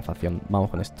aprobación de la facción. Vamos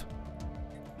con esto.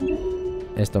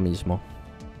 Esto mismo.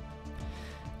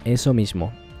 Eso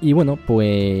mismo. Y bueno,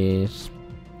 pues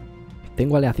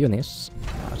tengo aleaciones.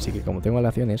 Así que como tengo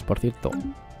aleaciones, por cierto,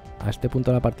 a este punto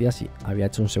de la partida sí había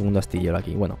hecho un segundo astillero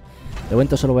aquí. Bueno, de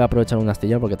momento solo voy a aprovechar un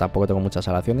astillero porque tampoco tengo muchas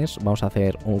aleaciones. Vamos a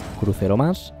hacer un crucero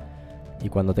más. Y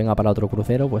cuando tenga para otro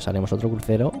crucero, pues haremos otro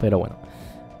crucero. Pero bueno,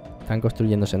 están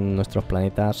construyéndose en nuestros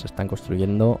planetas. Están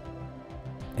construyendo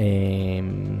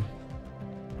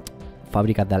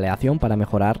fábricas de aleación para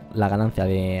mejorar la ganancia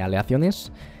de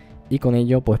aleaciones y con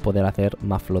ello pues poder hacer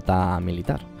más flota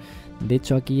militar. De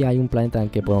hecho aquí hay un planeta en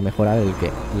el que puedo mejorar el que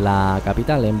la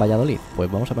capital en Valladolid,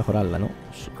 pues vamos a mejorarla, ¿no?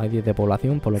 Hay 10 de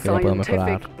población, por lo que ya puedo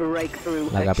mejorar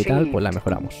la capital, pues la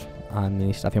mejoramos.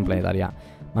 Administración planetaria,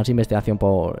 más investigación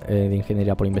de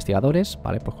ingeniería por investigadores,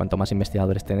 ¿vale? Pues cuanto más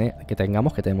investigadores que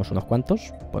tengamos, que tenemos unos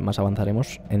cuantos, pues más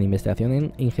avanzaremos en investigación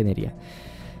en ingeniería.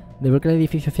 Desbloquear el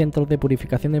edificio centros de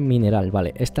purificación en mineral,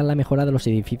 vale. Esta es la mejora de los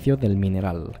edificios del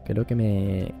mineral, creo que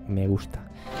me gusta.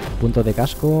 Puntos de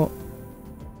casco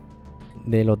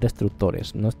de los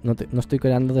destructores. No estoy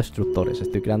creando destructores,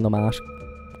 estoy creando más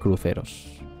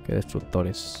cruceros que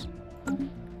destructores.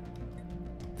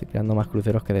 Estoy creando más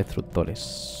cruceros que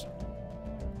destructores.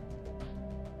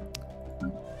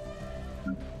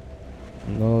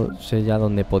 No sé ya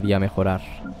dónde podía mejorar.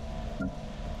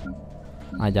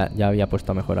 Ah, ya había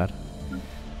puesto a mejorar.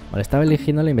 Vale, estaba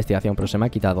eligiendo la investigación, pero se me ha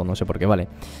quitado, no sé por qué, vale.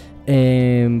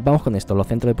 Vamos con esto, los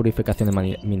centros de purificación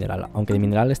de mineral. Aunque de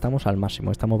mineral estamos al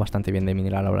máximo, estamos bastante bien de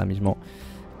mineral ahora mismo.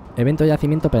 Evento de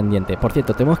yacimiento pendiente. Por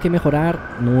cierto, tenemos que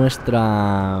mejorar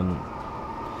nuestra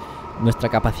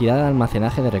capacidad de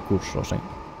almacenaje de recursos,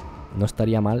 No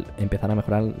estaría mal empezar a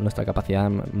mejorar nuestra capacidad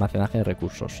de almacenaje de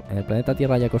recursos. En el planeta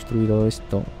Tierra ya he construido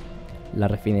esto, la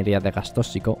refinería de gas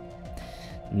tóxico.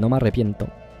 No me arrepiento,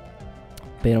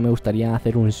 pero me gustaría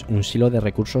hacer un silo de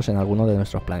recursos en alguno de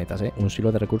nuestros planetas, Un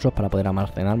silo de recursos para poder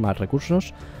almacenar más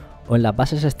recursos. O en las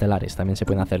bases estelares también se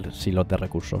pueden hacer silos de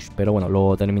recursos. Pero bueno,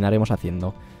 lo terminaremos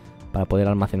haciendo para poder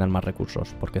almacenar más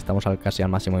recursos, porque estamos casi al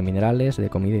máximo de minerales, de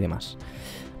comida y demás.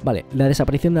 Vale, la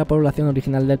desaparición de la población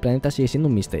original del planeta sigue siendo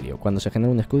un misterio. Cuando se genera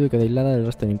un escudo y queda aislada del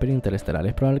resto del imperio interestelar,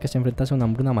 es probable que se enfrentase a una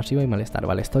hambruna masiva y malestar.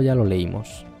 Vale, esto ya lo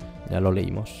leímos. Ya lo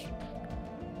leímos.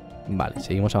 Vale,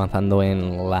 seguimos avanzando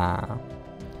en la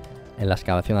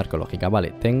excavación arqueológica.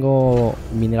 Vale, tengo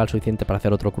mineral suficiente para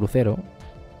hacer otro crucero.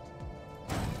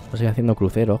 Estoy haciendo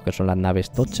cruceros, que son las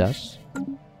naves tochas.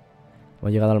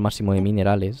 Hemos llegado al máximo de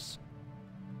minerales.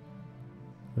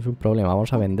 Es un problema,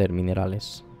 vamos a vender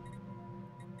minerales.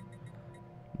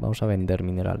 Vamos a vender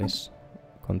minerales.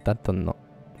 Contacto no.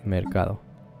 Mercado.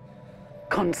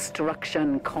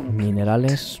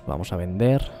 Minerales, vamos a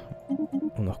vender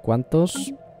unos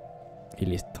cuantos. Y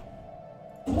listo.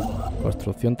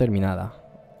 Construcción terminada.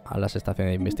 A las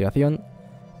estaciones de investigación.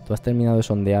 ¿Tú has terminado de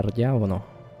sondear ya o no?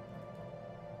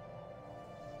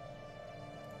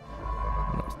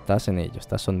 No, estás en ello,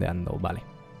 estás sondeando, vale.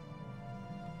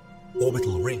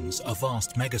 Orbital rings are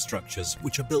vast megastructures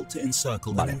which are built to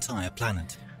encircle an entire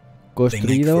planet.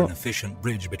 Construido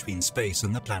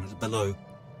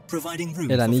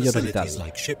el anillo orbital.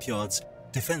 Like shipyards,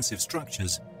 defensive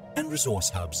structures, and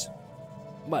resource hubs.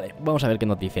 Vale, vamos a ver qué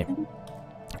nos dice.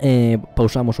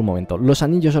 Pausamos un momento. Los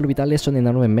anillos orbitales son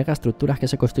enormes megaestructuras que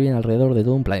se construyen alrededor de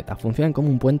todo un planeta. Funcionan como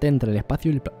un puente entre el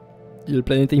espacio y el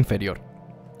planeta inferior,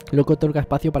 lo que otorga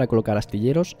espacio para colocar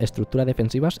astilleros, estructuras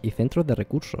defensivas y centros de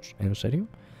recursos. ¿En serio?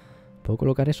 ¿Puedo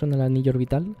colocar eso en el anillo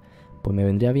orbital? Pues me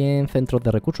vendría bien centros de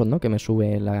recursos, ¿no? Que me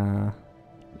sube la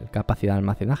capacidad de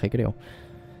almacenaje, creo.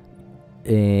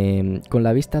 Con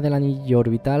la vista del anillo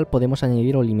orbital podemos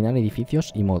añadir o eliminar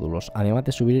edificios y módulos, además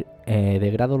de subir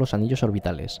de grado los anillos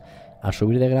orbitales. Al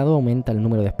subir de grado aumenta el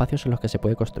número de espacios en los que se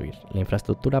puede construir. La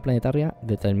infraestructura planetaria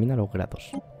determina los grados.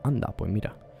 Anda, pues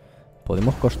mira.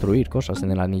 Podemos construir cosas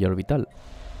en el anillo orbital.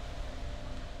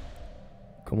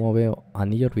 Como veo,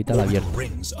 anillo orbital abierto. Es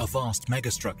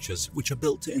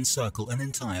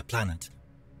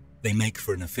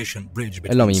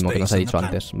lo mismo que nos ha dicho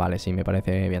antes. Vale, sí, me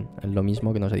parece bien. Es lo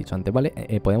mismo que nos ha dicho antes.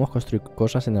 Vale, podemos construir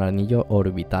cosas en el anillo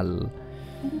orbital.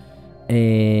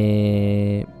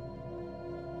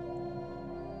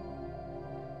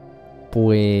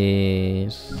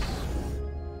 Pues...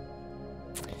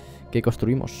 ¿qué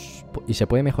construimos? Y se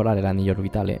puede mejorar el anillo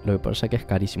orbital, Lo que pasa es que es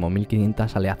carísimo.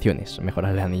 1500 aleaciones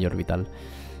mejorar el anillo orbital.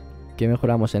 ¿Qué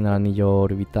mejoramos en el anillo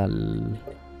orbital?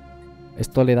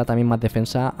 Esto le da también más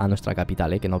defensa a nuestra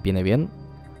capital, que nos viene bien.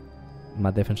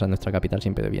 Más defensa a nuestra capital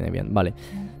siempre viene bien. Vale.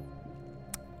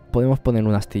 Podemos poner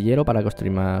un astillero para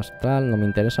construir más tal. No me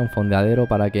interesa. Un fondeadero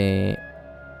para que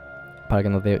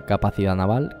nos dé capacidad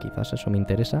naval. Quizás eso me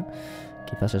interesa.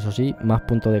 Quizás eso sí. Más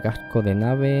punto de casco de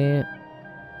nave.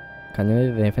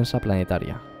 Cañones de defensa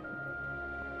planetaria.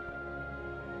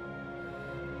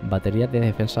 Baterías de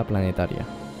defensa planetaria.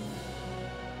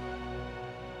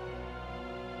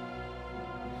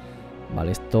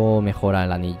 Vale, esto mejora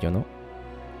el anillo, ¿no?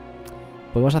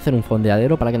 Podemos hacer un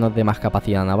fondeadero para que nos dé más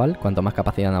capacidad naval. Cuanto más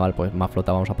capacidad naval, pues más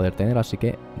flota vamos a poder tener. Así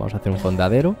que vamos a hacer un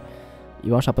fondeadero. Y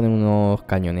vamos a poner unos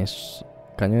cañones.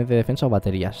 ¿Cañones de defensa o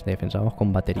baterías de defensa? Vamos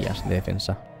con baterías de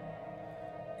defensa.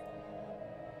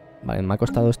 Vale, me ha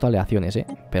costado esto aleaciones,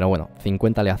 pero bueno,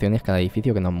 50 aleaciones cada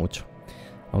edificio, que no es mucho.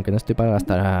 Aunque no estoy para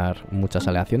gastar muchas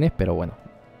aleaciones, pero bueno,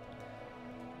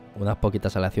 unas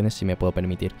poquitas aleaciones sí me puedo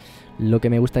permitir. Lo que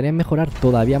me gustaría es mejorar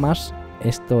todavía más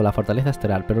esto, la fortaleza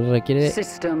estelar, pero requiere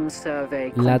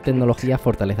la tecnología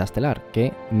fortaleza estelar,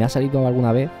 que me ha salido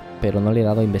alguna vez, pero no le he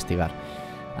dado a investigar.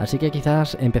 Así que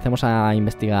quizás empecemos a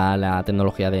investigar la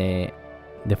tecnología de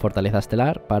fortaleza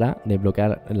estelar para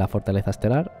desbloquear la fortaleza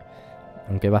estelar,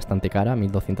 aunque es bastante cara,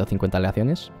 1250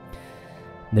 aleaciones.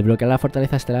 Desbloquear la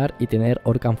fortaleza estelar y tener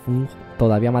Orkanfung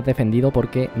todavía más defendido,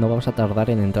 porque no vamos a tardar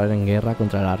en entrar en guerra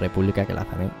contra la República que la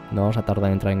hacen, No vamos a tardar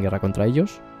en entrar en guerra contra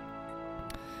ellos.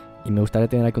 Y me gustaría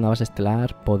tener aquí una base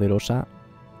estelar poderosa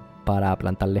para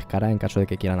plantarles cara en caso de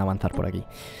que quieran avanzar por aquí.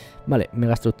 Vale,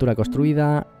 megaestructura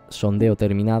construida, sondeo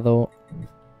terminado.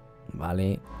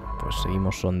 Vale, pues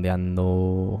seguimos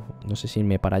sondeando. No sé si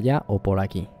irme para allá o por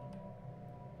aquí.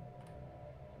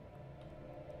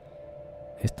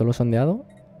 ¿Esto lo he sondeado?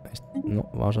 No,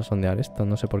 vamos a sondear esto.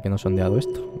 No sé por qué no he sondeado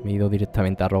esto. Me he ido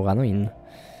directamente a Roganoin.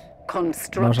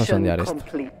 Vamos a sondear esto.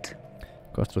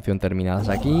 Construcción terminadas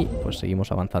aquí. Pues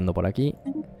seguimos avanzando por aquí.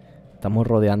 Estamos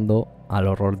rodeando al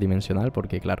horror dimensional,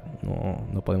 porque claro,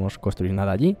 no podemos construir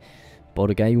nada allí,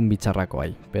 porque hay un bicharraco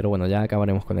ahí. Pero bueno, ya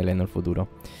acabaremos con él en el futuro.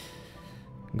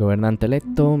 Gobernante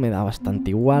electo, me da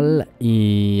bastante igual.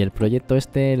 Y el proyecto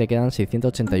este le quedan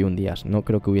 681 días. No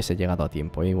creo que hubiese llegado a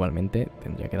tiempo, igualmente.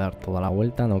 Tendría que dar toda la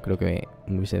vuelta. No creo que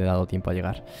me hubiese dado tiempo a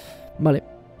llegar. Vale.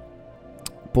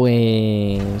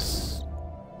 Pues...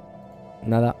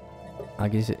 nada.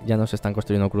 Aquí ya nos están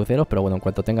construyendo cruceros, pero bueno, en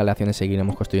cuanto tenga aleaciones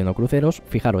seguiremos construyendo cruceros.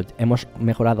 Fijaros, hemos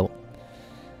mejorado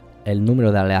el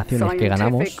número de aleaciones que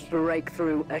ganamos.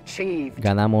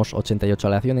 Ganamos 88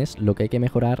 aleaciones. Lo que hay que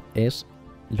mejorar es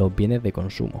los bienes de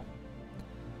consumo.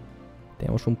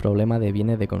 Tenemos un problema de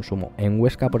bienes de consumo. En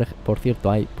Huesca, por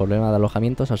cierto, hay problema de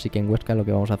alojamientos, así que en Huesca lo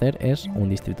que vamos a hacer es un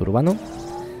distrito urbano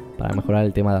para mejorar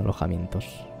el tema de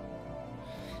alojamientos.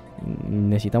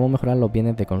 Necesitamos mejorar los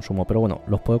bienes de consumo, pero bueno,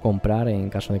 los puedo comprar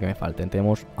en caso de que me falten.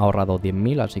 Tenemos ahorrado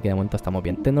 10.000, así que de momento estamos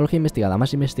bien. Tecnología investigada,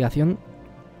 más investigación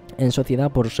en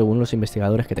sociedad por según los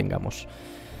investigadores que tengamos.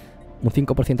 Un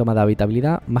 5% más de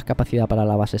habitabilidad, más capacidad para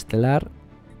la base estelar.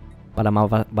 Para más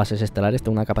bases estelares,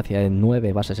 tengo una capacidad de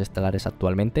 9 bases estelares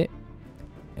actualmente.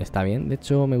 Está bien, de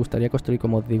hecho me gustaría construir,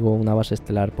 como os digo, una base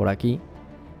estelar por aquí.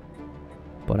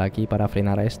 Por aquí para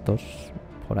frenar a estos.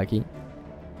 Por aquí.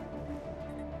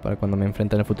 Para cuando me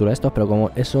enfrente en el futuro a estos, pero como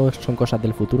eso son cosas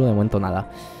del futuro, de momento nada.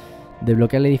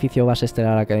 Desbloquear el edificio base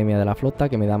estelar Academia de la Flota,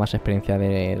 que me da más experiencia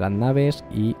de las naves.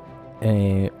 Y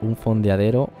un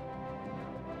fondeadero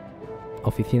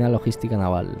Oficina Logística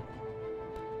Naval.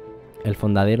 El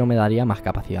fondadero me daría más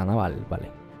capacidad naval,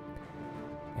 vale.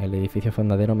 El edificio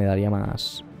fondadero me daría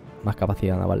más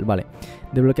capacidad naval, vale.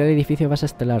 Desbloquear el edificio base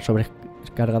estelar sobre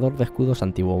cargador de escudos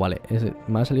antiguo, vale.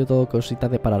 Me han salido todo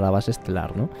cositas para la base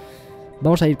estelar, ¿no?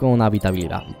 Vamos a ir con una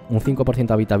habitabilidad. Un 5%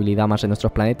 de habitabilidad más en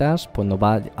nuestros planetas, pues nos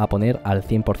va a poner al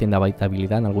 100% de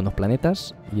habitabilidad en algunos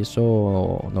planetas. Y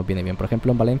eso nos viene bien. Por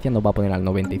ejemplo, en Valencia nos va a poner al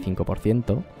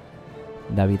 95%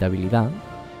 de habitabilidad.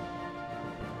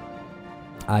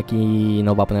 Aquí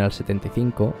nos va a poner al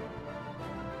 75%.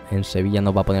 En Sevilla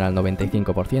nos va a poner al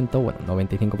 95%. Bueno,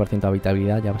 95% de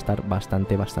habitabilidad ya va a estar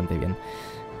bastante bien.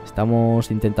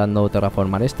 Estamos intentando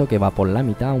terraformar esto, que va por la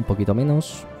mitad, un poquito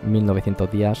menos. 1900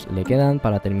 días le quedan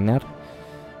para terminar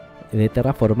de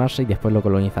terraformarse y después lo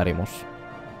colonizaremos.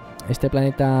 Este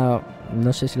planeta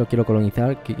no sé si lo quiero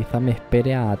colonizar, quizás me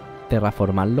espere a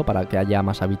terraformarlo para que haya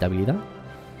más habitabilidad.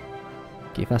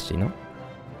 Quizás sí, ¿no?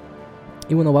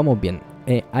 Y bueno, vamos bien.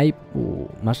 Me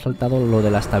ha saltado lo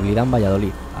de la estabilidad en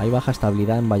Valladolid. Hay baja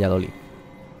estabilidad en Valladolid.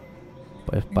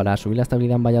 Pues para subir la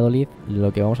estabilidad en Valladolid,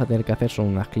 lo que vamos a tener que hacer son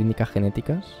unas clínicas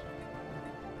genéticas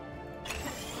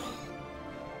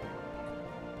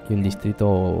y un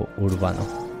distrito urbano.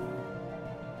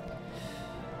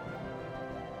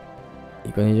 Y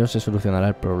con ello se solucionará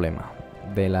el problema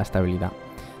de la estabilidad.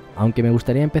 Aunque me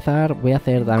gustaría empezar, voy a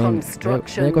hacer también...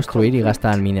 Voy a construir y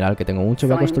gastar el mineral que tengo mucho.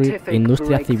 Voy a construir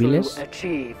industrias civiles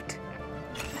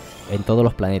en todos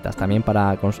los planetas. También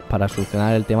para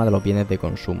solucionar el tema de los bienes de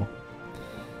consumo.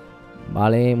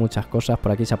 Vale, muchas cosas.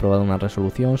 Por aquí se ha aprobado una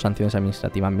resolución. Sanciones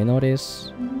administrativas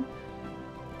menores.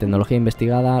 Tecnología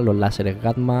investigada. Los láseres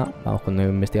Gatma. Vamos con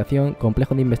nueva investigación.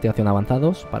 Complejos de investigación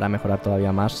avanzados para mejorar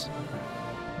todavía más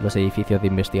los edificios de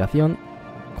investigación.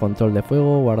 Control de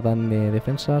fuego, guardan de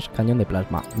defensas, cañón de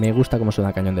plasma. Me gusta cómo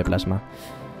suena cañón de plasma.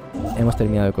 Hemos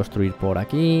terminado de construir por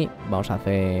aquí. Vamos a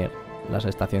hacer las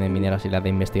estaciones mineras y las de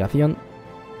investigación.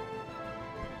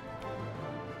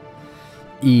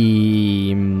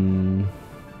 Y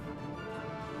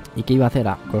 ¿Y qué iba a hacer?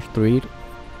 A construir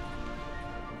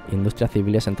industrias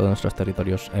civiles en todos nuestros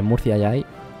territorios. En Murcia ya hay,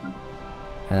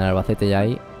 en Albacete ya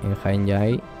hay, en Jaén ya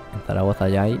hay, en Zaragoza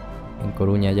ya hay, en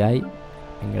Coruña ya hay,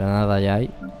 en Granada ya hay.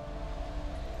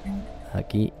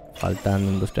 Aquí faltan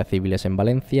industrias civiles en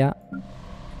Valencia,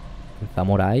 en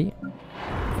Zamora hay,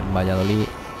 en Valladolid.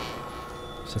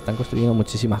 Se están construyendo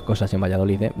muchísimas cosas en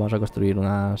Valladolid, ¿eh? Vamos a construir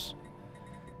unas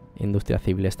industrias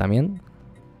civiles también.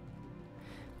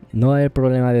 No va a haber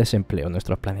problema de desempleo en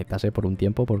nuestros planetas, por un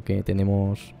tiempo, porque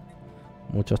tenemos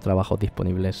muchos trabajos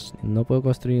disponibles. No puedo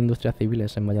construir industrias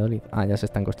civiles en Valladolid. Ah, ya se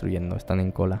están construyendo, están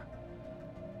en cola.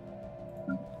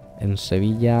 En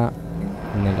Sevilla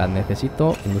las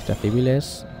necesito, industrias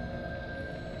civiles.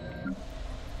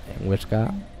 En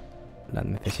Huesca las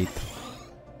necesito.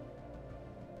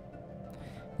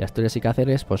 Y Asturias y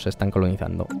Cáceres pues se están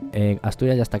colonizando.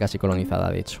 Asturias ya está casi colonizada,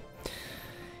 de hecho.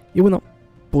 Y bueno,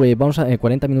 pues vamos a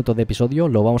 40 minutos de episodio,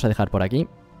 lo vamos a dejar por aquí.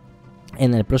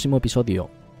 En el próximo episodio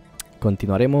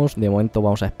continuaremos. De momento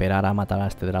vamos a esperar a matar a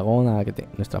este dragón, a que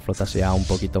nuestra flota sea un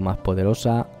poquito más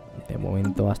poderosa. De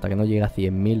momento, hasta que no llegue a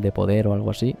 100.000 de poder o algo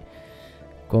así,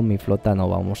 con mi flota no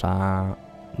vamos a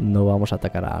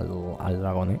atacar al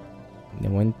dragón, De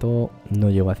momento no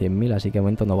llego a 100.000, así que de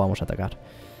momento no vamos a atacar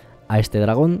a este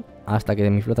dragón hasta que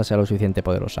mi flota sea lo suficiente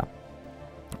poderosa.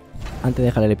 Antes de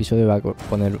dejar el episodio voy a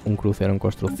poner un crucero en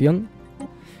construcción.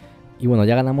 Y bueno,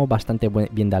 ya ganamos bastante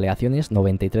bien de aleaciones,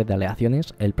 93 de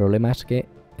aleaciones. El problema es que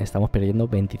estamos perdiendo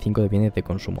 25 de bienes de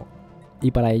consumo.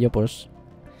 Y para ello pues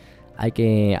hay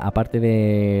que, aparte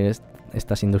de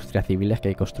estas industrias civiles que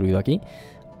he construido aquí,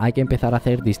 hay que empezar a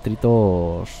hacer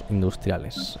distritos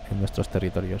industriales en nuestros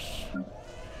territorios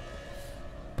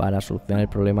para solucionar el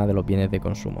problema de los bienes de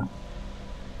consumo.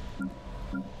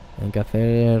 Hay que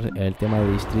hacer el tema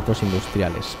de distritos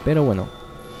industriales, pero bueno,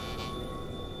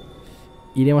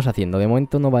 iremos haciendo. De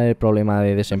momento no va a haber problema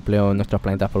de desempleo en nuestros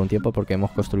planetas por un tiempo, porque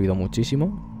hemos construido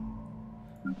muchísimo.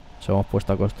 Nos hemos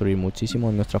puesto a construir muchísimo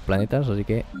en nuestros planetas, así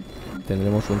que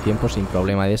tendremos un tiempo sin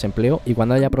problema de desempleo. Y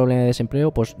cuando haya problema de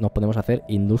desempleo, pues nos podemos hacer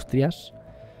industrias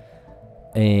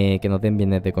que nos den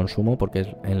bienes de consumo, porque es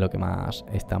en lo que más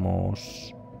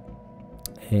estamos...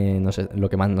 lo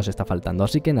que más nos está faltando.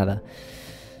 Así que nada,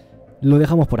 lo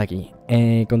dejamos por aquí.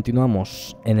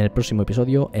 Continuamos en el próximo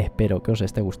episodio. Espero que os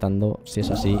esté gustando. Si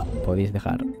es así, podéis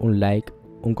dejar un like,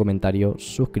 un comentario,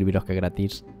 suscribiros que es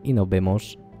gratis, y nos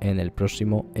vemos en el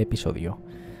próximo episodio.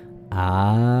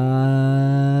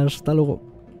 Hasta luego.